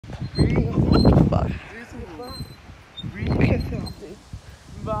Fuck.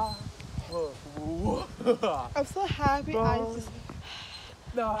 I'm so happy. I just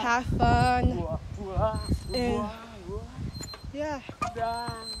have fun. And yeah.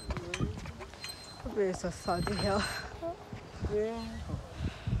 It's a salty hill.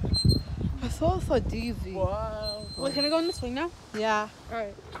 I'm so dizzy. Wait, can I go in the swing now? Yeah.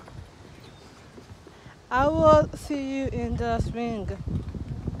 Alright. I will see you in the swing.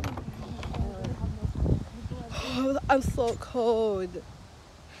 I'm so cold.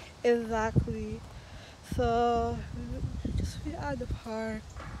 Exactly. So just be at the park.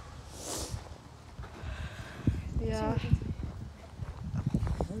 Yeah.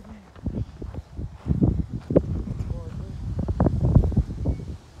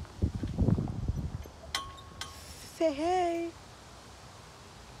 Say hey.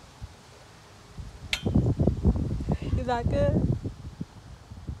 Is that good?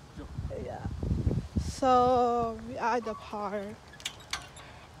 Yeah. So we are at the park.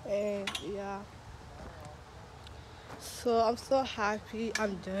 And yeah. So I'm so happy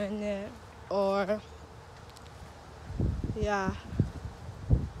I'm doing it. Or yeah.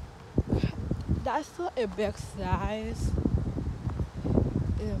 That's still a big size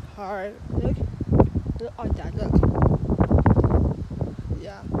in the park. Look at that, look.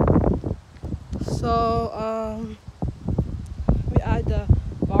 Yeah. So we at the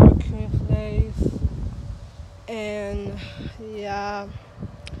barbecue place and yeah,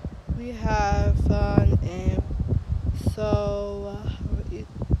 we have fun and so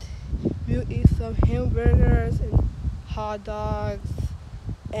we'll eat some hamburgers and hot dogs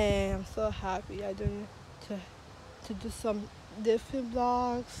and I'm so happy I didn't to do some different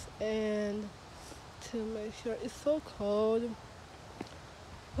vlogs and to make sure it's so cold.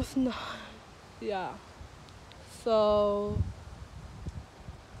 It's not. Yeah. So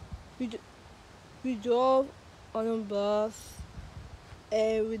we we drove on a bus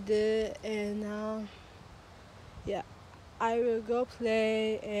and we did and now yeah I will go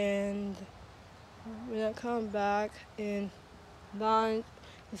play and when I come back in lunch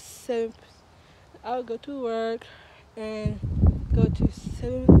 7 I'll go to work and go to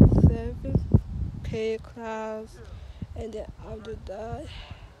 7K class and then I'll do that.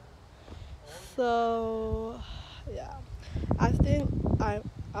 So yeah, I think I'm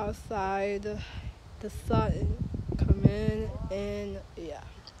outside. The sun come in and yeah.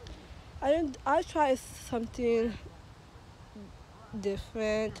 I try something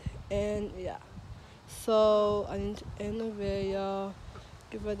different and yeah. So I need to end the video.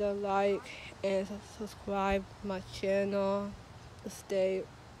 Give it a like and subscribe my channel. Stay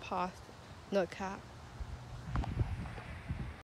positive. No cap.